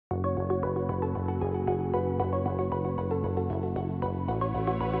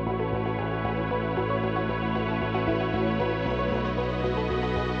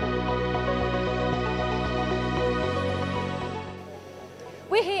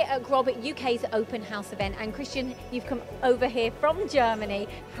We're here at GROB, UK's open house event, and Christian, you've come over here from Germany.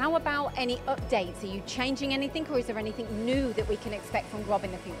 How about any updates? Are you changing anything, or is there anything new that we can expect from GROB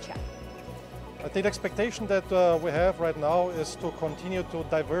in the future? I think the expectation that we have right now is to continue to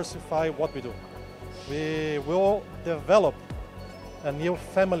diversify what we do. We will develop a new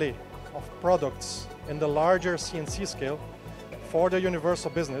family of products in the larger CNC scale for the universal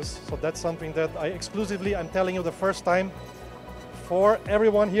business. So that's something that I'm telling you the first time for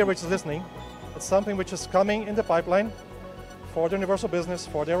everyone here which is listening. It's something which is coming in the pipeline for the universal business,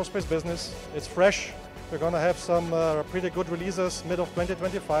 for the aerospace business. It's fresh. We're going to have some pretty good releases mid of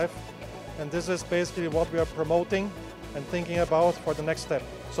 2025. And this is basically what we are promoting and thinking about for the next step.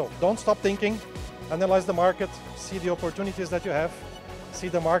 So don't stop thinking, analyze the market, see the opportunities that you have, see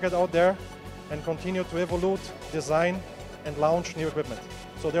the market out there, and continue to evolve, design, and launch new equipment.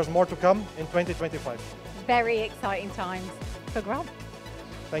 So there's more to come in 2025. Very exciting times for GROB.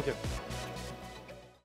 Thank you.